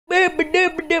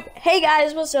Hey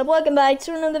guys, what's up? Welcome back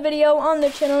to another video on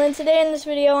the channel, and today in this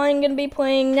video I'm going to be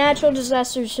playing Natural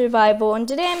Disaster Survival, and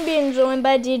today I'm being joined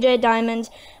by DJ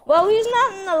Diamond. Well, he's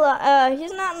not in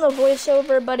the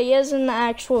voiceover, but he is in the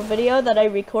actual video that I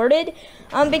recorded.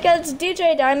 Because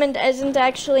DJ Diamond isn't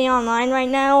actually online right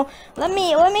now. Let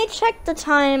me check the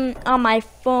time on my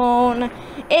phone.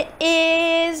 It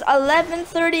is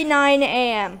 11:39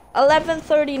 a.m.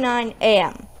 11:39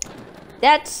 a.m.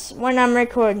 That's when I'm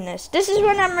recording this. This is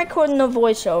when I'm recording the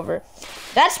voiceover.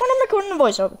 That's when I'm recording the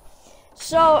voiceover.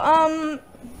 So,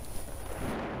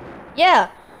 yeah.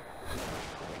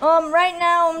 Right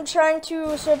now I'm trying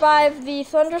to survive the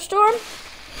thunderstorm.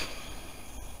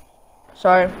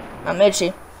 Sorry, I'm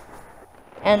itchy.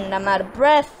 And I'm out of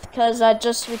breath because I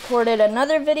just recorded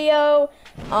another video,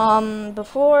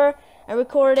 before. I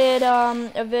recorded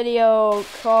a video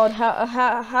called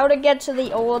how to get to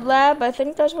the old lab. I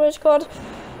think that's what it's called.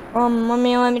 Let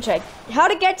me check. How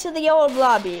to get to the old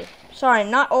lobby. Sorry,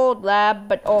 not old lab,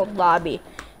 but old lobby.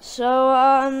 So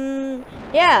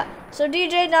yeah. So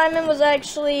DJ Diamond was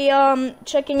actually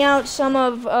checking out some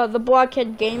of the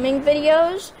Blockhead Gaming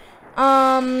videos.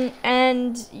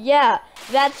 And yeah,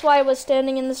 that's why I was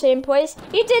standing in the same place.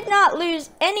 He did not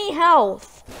lose any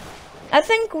health. I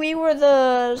think we were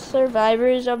the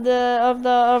survivors of the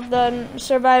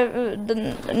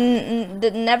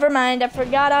never mind, I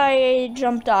forgot I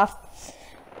jumped off.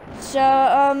 So,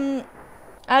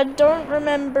 I don't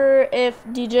remember if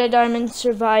DJ Diamond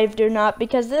survived or not,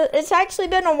 because it's actually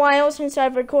been a while since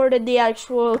I've recorded the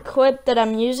actual clip that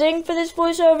I'm using for this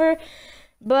voiceover.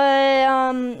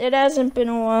 But, it hasn't been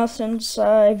a while since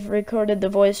I've recorded the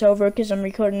voiceover, because I'm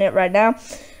recording it right now.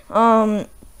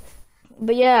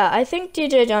 But yeah, I think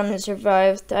DJ Diamond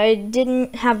survived. I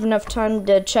didn't have enough time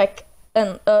to check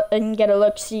and get a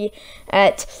look-see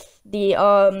at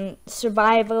the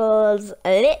survivals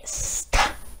list.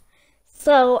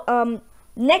 So,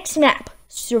 next map,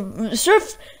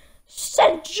 Surf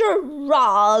Central.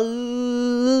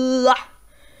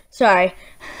 Sorry.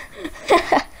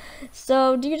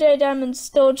 So DJ Diamond's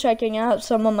still checking out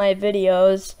some of my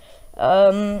videos.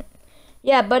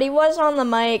 Yeah, but he was on the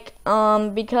mic,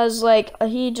 because, like,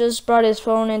 he just brought his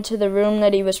phone into the room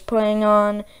that he was playing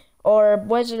on, or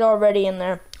was it already in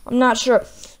there? I'm not sure,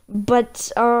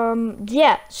 but,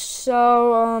 yeah,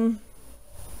 so,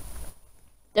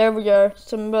 there we go.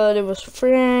 Somebody was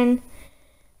flying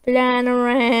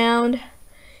around.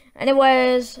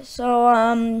 Anyways,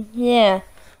 so, yeah,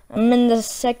 I'm in the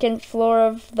second floor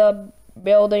of the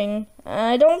building.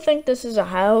 I don't think this is a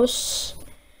house.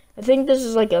 I think this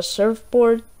is like a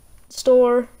surfboard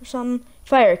store or something.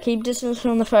 Fire, keep distance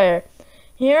from the fire.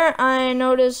 Here I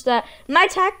noticed that my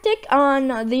tactic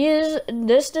on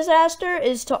this disaster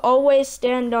is to always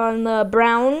stand on the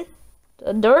brown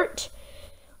dirt.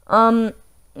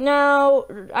 Now,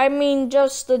 I mean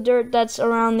just the dirt that's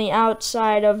around the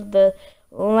outside of the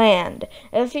land.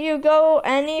 If you go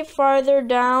any farther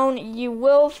down, you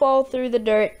will fall through the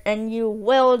dirt and you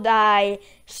will die.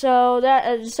 So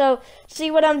see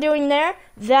what I'm doing there?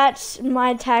 That's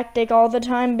my tactic all the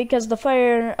time, because the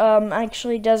fire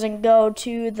actually doesn't go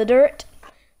to the dirt.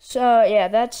 So yeah,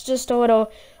 that's just a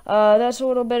little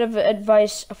bit of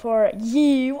advice for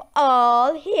you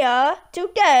all here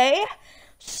today.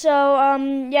 So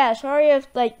yeah, sorry if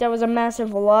like there was a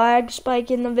massive lag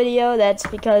spike in the video. That's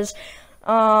because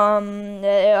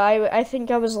I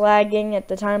think I was lagging at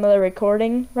the time of the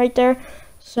recording right there.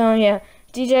 So yeah,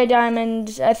 DJ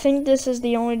Diamond, I think this is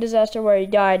the only disaster where he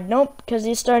died. Nope, because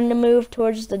he's starting to move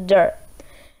towards the dirt.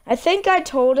 I think I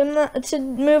told him to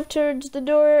move towards the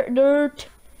dirt.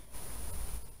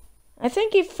 I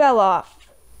think he fell off.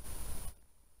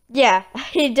 Yeah,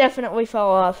 he definitely fell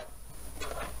off.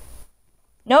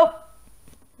 Nope.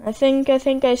 I think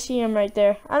I see him right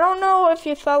there. I don't know if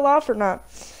he fell off or not.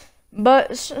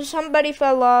 But somebody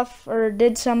fell off or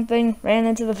did something, ran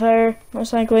into the fire,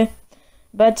 most likely.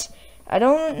 But I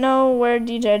don't know where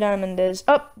DJ Diamond is.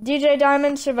 Oh, DJ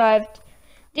Diamond survived.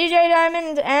 DJ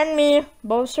Diamond and me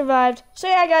both survived. So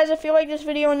yeah, guys, if you like this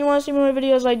video and you want to see more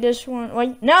videos like this one,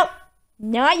 wait, nope,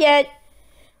 not yet.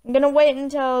 I'm gonna wait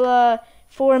until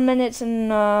 4 minutes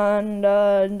and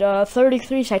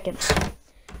 33 seconds.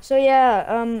 So yeah,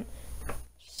 I'm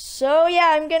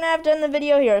gonna have to end the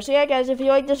video here. So yeah, guys, if you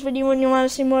like this video and you want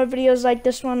to see more videos like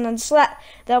this one, then slap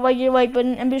that like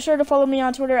button, and be sure to follow me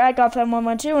on Twitter at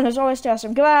GodFam112, and as always, stay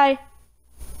awesome. Goodbye!